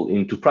towards the goal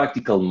into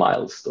practical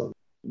milestones.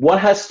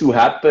 What has to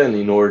happen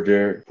in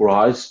order for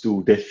us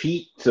to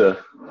defeat,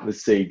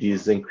 let's say,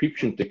 this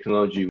encryption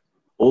technology?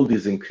 All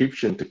these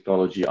encryption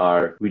technology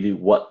are really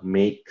what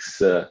makes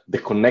the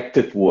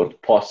connected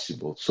world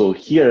possible. So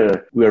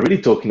here we are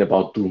really talking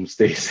about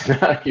doomsday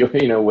scenario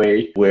in a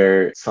way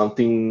where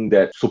something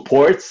that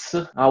supports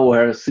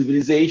our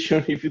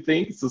civilization, if you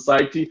think,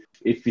 society,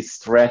 if it's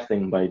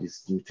threatened by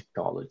this new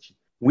technology.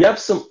 We have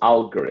some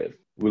algorithm.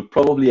 We'll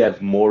probably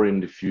have more in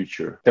the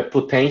future that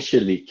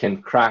potentially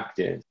can crack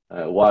this.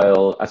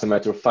 While, as a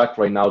matter of fact,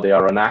 right now they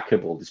are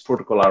unhackable. These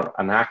protocols are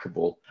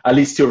unhackable, at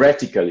least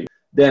theoretically.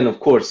 Then, of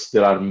course,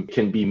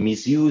 can be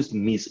misused,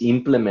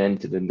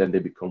 misimplemented, and then they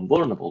become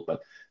vulnerable.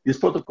 But these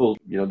protocols,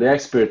 the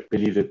experts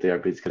believe that they are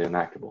basically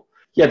unhackable.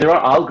 Yeah, there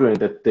are algorithms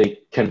that they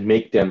can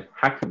make them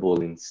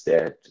hackable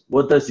instead.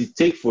 What does it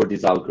take for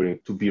this algorithm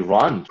to be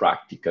run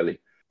practically?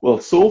 Well,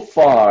 so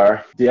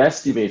far, the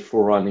estimate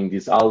for running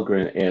this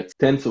algorithm is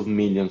tens of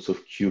millions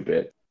of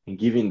qubits. And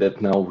given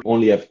that now we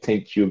only have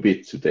 10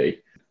 qubits today,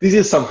 this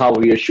is somehow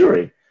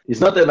reassuring. It's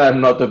not that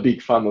I'm not a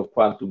big fan of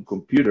quantum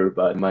computer,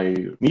 but my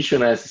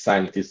mission as a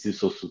scientist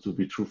is also to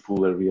be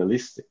truthful and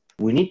realistic.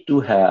 We need to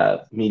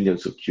have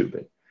millions of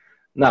qubits.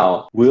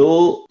 Now,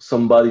 will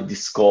somebody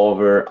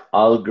discover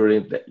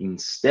algorithm that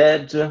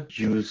instead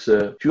use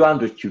a few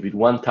hundred qubits,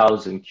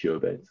 1,000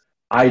 qubits?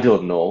 I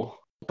don't know.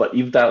 But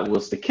if that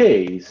was the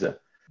case,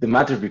 the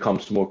matter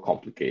becomes more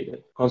complicated.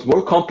 It becomes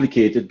more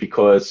complicated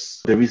because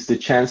there is the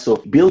chance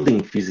of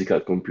building physical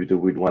computer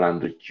with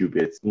 100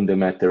 qubits in the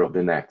matter of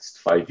the next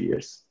 5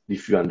 years. The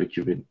few hundred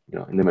qubits,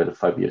 in the matter of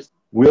 5 years.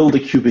 Will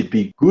the qubit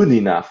be good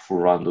enough to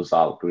run those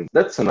algorithms?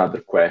 That's another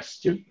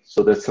question.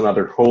 So that's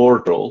another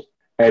hurdle.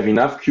 Have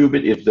enough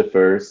qubit is the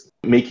first.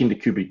 Making the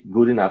qubit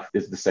good enough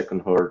is the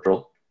second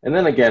hurdle. And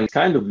then again,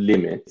 kind of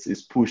limits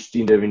is pushed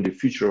either in the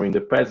future or in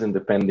the present,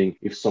 depending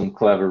if some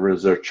clever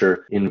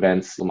researcher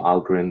invents some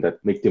algorithm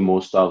that make the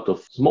most out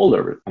of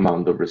smaller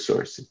amount of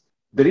resources.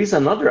 There is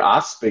another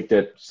aspect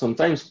that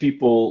sometimes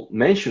people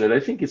mention that I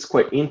think is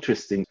quite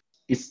interesting.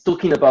 It's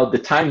talking about the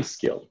time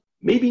scale.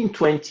 Maybe in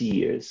 20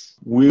 years,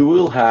 we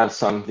will have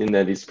something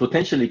that is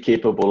potentially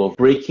capable of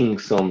breaking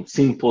some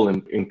simple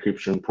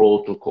encryption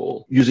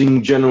protocol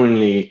using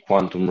genuinely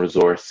quantum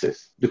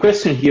resources. The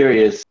question here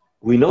is,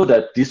 we know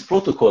that these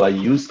protocols are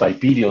used by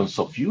billions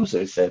of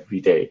users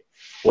every day.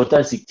 What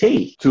does it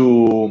take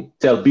to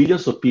tell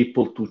billions of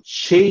people to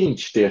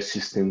change their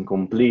system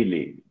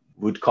completely?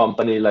 Would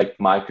companies like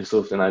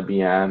Microsoft and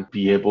IBM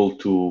be able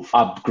to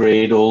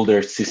upgrade all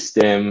their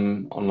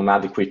system on an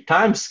adequate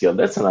time scale?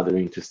 That's another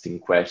interesting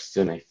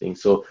question, I think.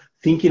 So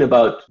thinking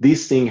about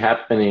this thing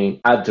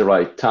happening at the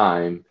right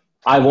time,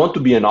 I want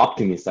to be an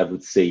optimist. I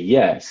would say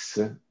yes.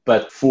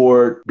 But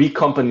for big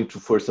company to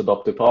first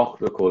adopt a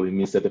protocol, it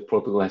means that the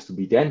protocol has to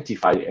be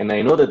identified. And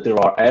I know that there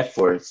are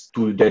efforts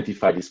to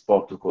identify this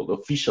protocol,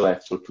 official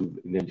efforts to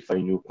identify a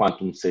new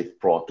quantum safe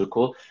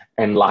protocol.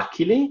 And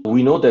luckily,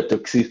 we know that there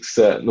exists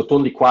not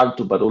only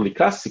quantum, but only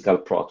classical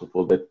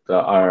protocol that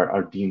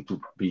are deemed to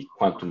be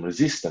quantum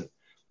resistant.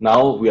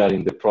 Now we are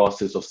in the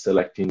process of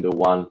selecting the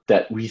one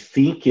that we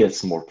think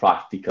is more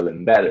practical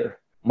and better.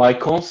 My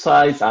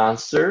concise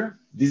answer,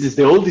 this is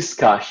the whole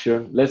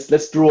discussion.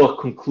 Let's draw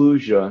a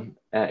conclusion,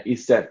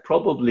 is that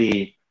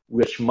probably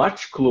we're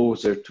much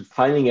closer to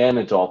finding and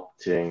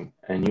adopting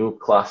a new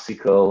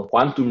classical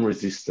quantum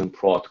resistant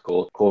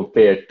protocol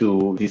compared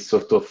to this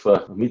sort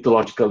of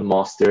mythological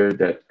monster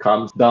that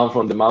comes down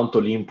from the Mount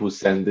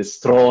Olympus and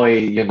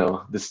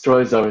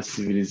destroys our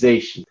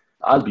civilization.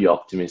 I'll be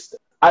optimistic.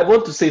 I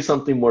want to say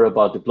something more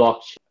about the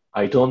blockchain.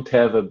 I don't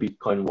have a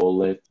Bitcoin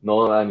wallet,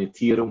 nor an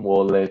Ethereum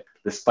wallet.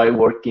 Despite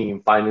working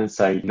in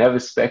finance, I never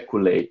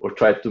speculate or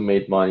try to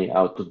make money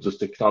out of those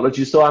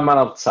technologies. So I'm an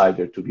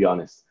outsider, to be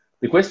honest.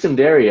 The question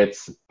there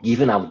is,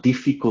 given how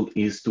difficult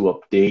it is to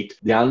update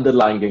the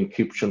underlying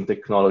encryption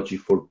technology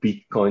for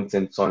Bitcoins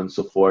and so on and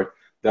so forth,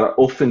 there are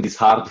often this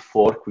hard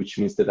fork, which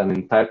means that an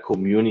entire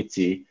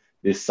community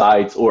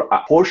decides, or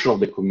a portion of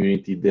the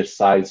community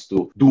decides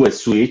to do a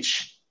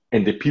switch,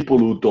 and the people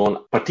who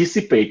don't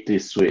participate in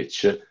this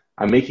switch,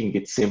 I'm making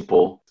it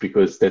simple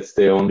because that's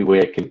the only way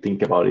I can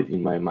think about it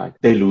in my mind.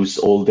 They lose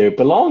all their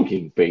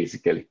belonging,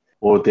 basically.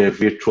 or their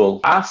virtual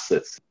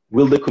assets.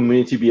 Will the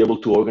community be able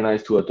to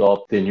organize to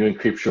adopt the new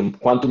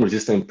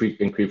quantum-resistant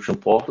encryption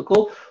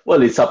protocol?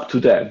 Well, it's up to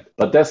them.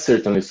 But that's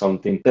certainly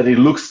something that it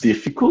looks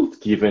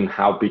difficult given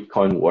how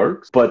Bitcoin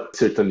works, but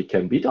certainly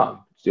can be done.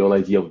 The whole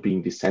idea of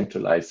being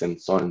decentralized and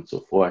so on and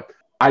so forth.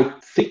 I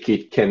think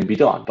it can be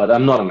done, but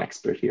I'm not an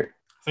expert here.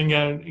 I think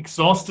I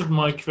exhausted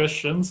my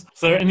questions.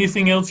 Is there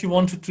anything else you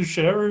wanted to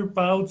share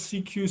about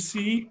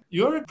CQC?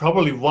 You're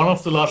probably one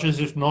of the largest,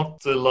 if not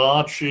the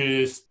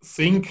largest,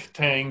 think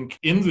tank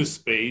in this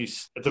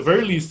space, at the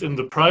very least in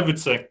the private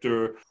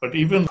sector. But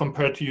even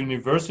compared to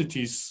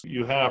universities,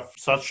 you have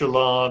such a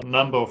large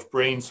number of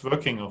brains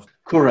working on it.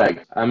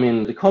 Correct. I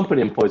mean, the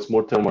company employs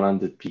more than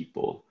 100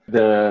 people.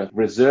 The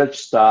research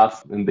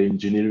staff and the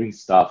engineering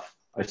staff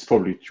is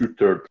probably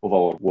 2/3 of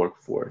our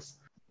workforce.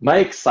 My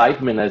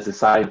excitement as a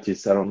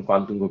scientist around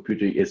quantum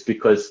computing is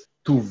because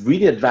to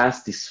really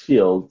advance these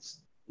fields,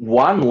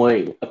 one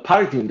way, a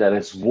paradigm that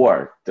has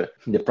worked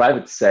in the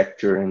private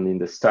sector and in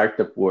the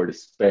startup world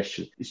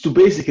especially, is to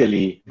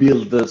basically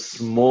build a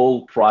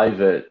small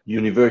private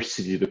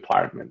university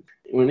department.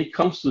 When it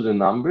comes to the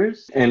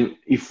numbers, and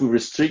if we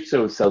restrict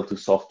ourselves to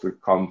software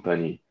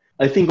company,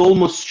 I think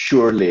almost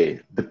surely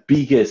the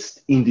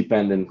biggest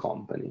independent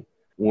company.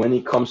 When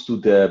it comes to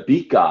the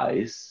big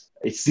guys,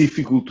 it's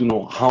difficult to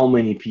know how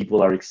many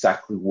people are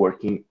exactly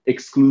working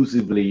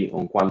exclusively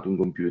on quantum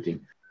computing.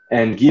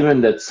 And given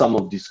that some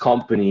of these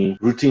companies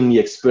routinely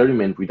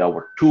experiment with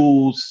our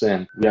tools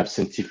and we have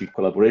scientific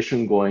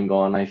collaboration going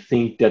on, I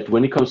think that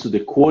when it comes to the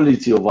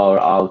quality of our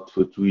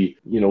output, we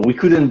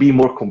couldn't be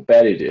more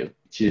competitive,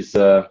 which is,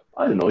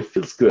 it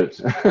feels good.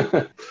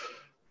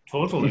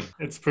 Totally.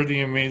 It's pretty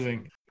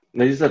amazing.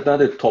 There is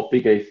another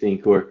topic, I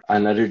think, or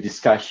another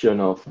discussion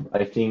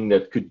I think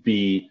that could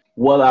be,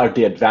 what are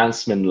the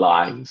advancement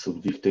lines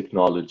of this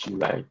technology,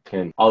 right?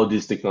 And how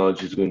this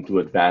technology is going to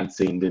advance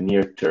in the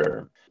near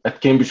term. At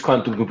Cambridge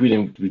Quantum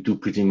Computing, we do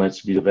pretty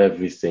much a bit of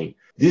everything.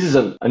 This is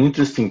an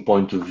interesting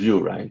point of view,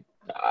 right?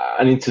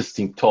 An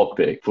interesting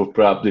topic for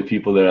perhaps the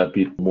people that are a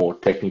bit more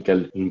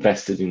technical,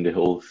 invested in the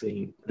whole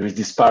thing. There is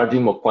this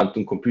paradigm of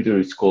quantum computer,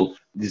 it's called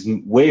this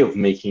way of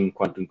making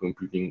quantum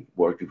computing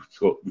work,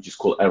 which is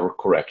called error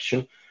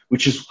correction,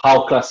 which is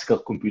how classical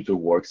computer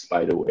works,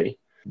 by the way.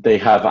 They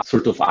have a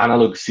sort of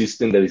analog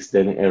system that is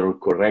then error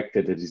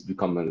corrected, that is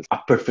become a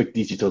perfect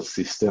digital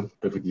system,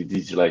 perfectly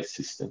digitalized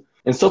system.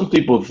 And some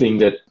people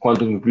think that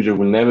quantum computer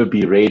will never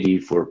be ready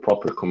for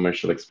proper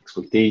commercial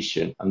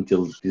exploitation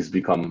until this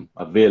become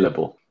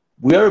available.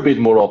 We are a bit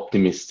more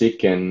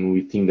optimistic, and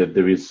we think that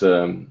there is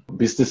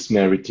business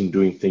merit in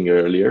doing things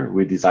earlier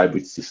with this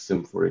hybrid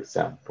system, for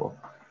example.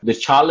 The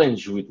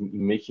challenge with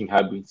making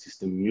hybrid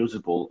system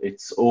usable,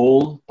 it's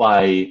all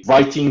by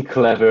writing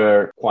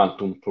clever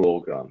quantum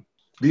program.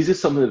 This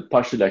is something that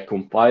partially a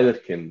compiler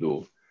can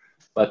do,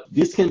 but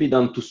this can be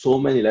done to so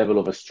many levels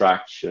of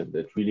abstraction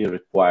that really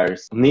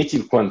requires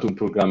native quantum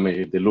programming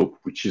in the loop,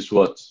 which is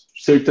what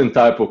certain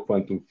type of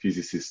quantum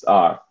physicists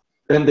are.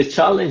 And the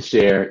challenge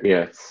there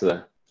is,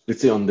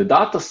 let's say on the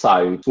data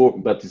side,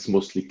 but it's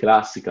mostly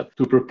classical,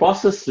 to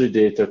preprocess the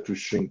data to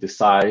shrink the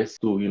size,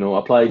 to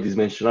apply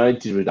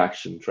dimensionality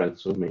reduction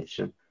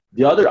transformation.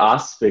 The other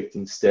aspect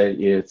instead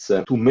is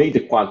to make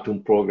the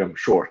quantum program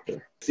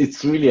shorter.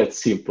 It's really as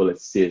simple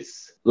as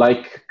this.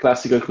 Like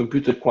classical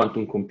computer,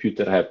 quantum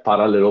computer have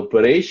parallel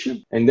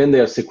operation, and then they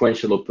have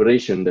sequential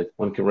operation that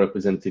one can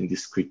represent in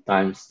discrete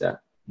time step.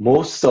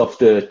 Most of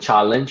the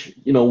challenge,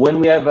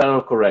 when we have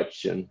error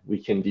correction, we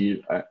can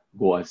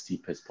go as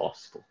deep as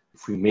possible.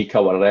 If we make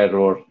our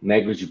error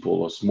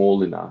negligible or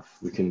small enough,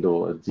 we can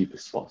go as deep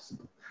as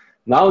possible.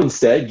 Now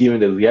instead,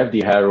 given that we have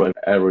the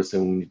errors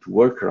and we need to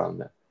work around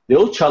them, the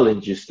whole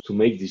challenge is to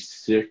make this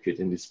circuit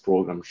and this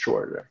program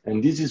shorter.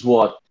 And this is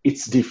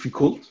it's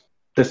difficult.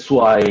 That's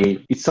why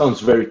it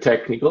sounds very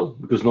technical,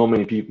 because not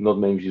many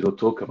people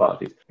talk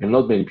about it, and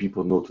not many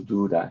people know to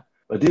do that.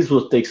 But this is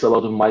what takes a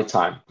lot of my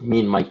time, me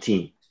and my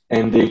team.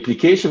 And the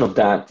implication of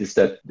that is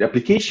that the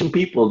application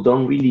people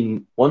don't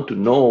really want to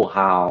know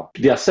how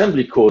the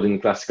assembly code in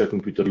classical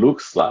computer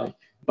looks like,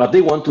 but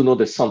they want to know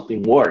that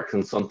something works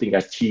and something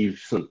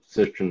achieves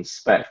certain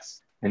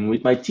specs. And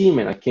with my team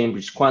and at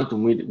Cambridge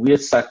Quantum, we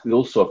exactly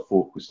also are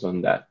focused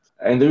on that.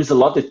 And there is a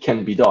lot that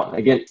can be done.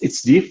 Again,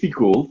 it's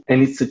difficult,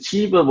 and it's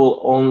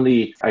achievable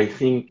only, I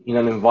think, in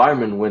an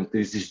environment when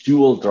there's this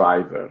dual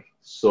driver.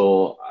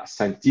 So a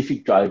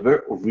scientific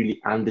driver of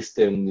really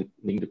understanding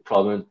the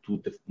problem to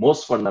the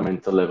most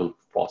fundamental level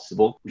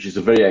possible, which is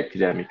a very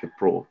academic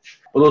approach,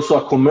 but also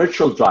a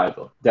commercial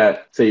driver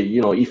that say,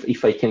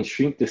 if I can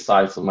shrink the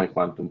size of my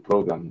quantum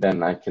program,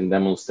 then I can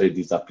demonstrate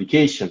this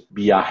application,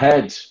 be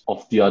ahead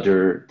of the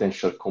other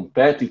potential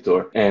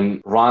competitor,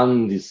 and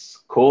run this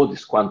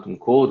quantum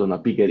code on a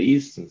bigger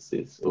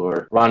instances,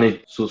 or run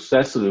it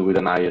successfully with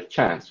an higher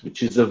chance,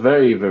 which is a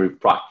very, very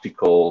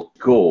practical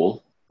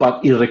goal.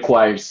 But it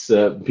requires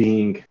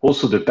being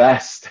also the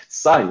best at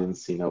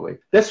science in a way.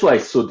 That's why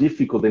it's so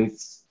difficult. And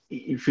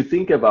if you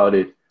think about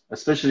it,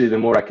 especially the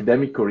more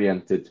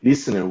academic-oriented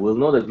listener will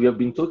know that we have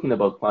been talking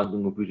about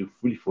quantum computing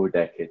really for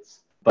decades.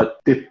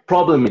 But the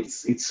problem,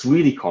 it's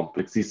really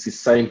complex. It's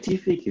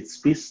scientific, it's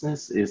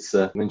business, it's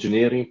an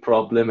engineering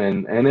problem.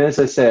 And as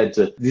I said,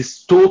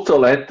 this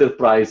total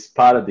enterprise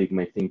paradigm,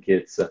 I think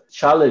it's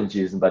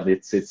challenges, but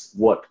it's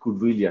what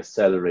could really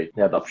accelerate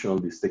the adoption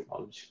of this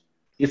technology.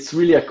 It's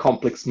really a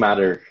complex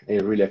matter,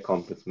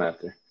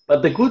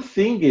 But the good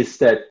thing is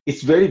that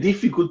it's very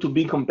difficult to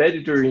be a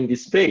competitor in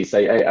this space.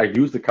 I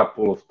used a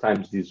couple of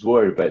times this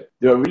word, but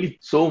there are really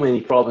so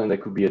many problems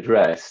that could be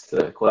addressed.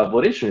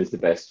 Collaboration is the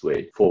best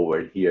way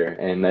forward here.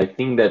 And I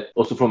think that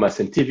also from a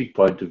scientific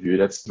point of view,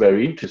 that's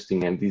very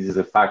interesting. And this is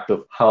a fact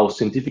of how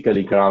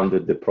scientifically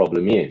grounded the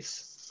problem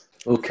is.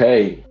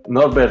 Okay,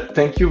 Norbert,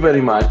 thank you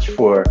very much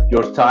for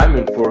your time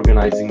and for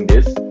organizing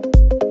this.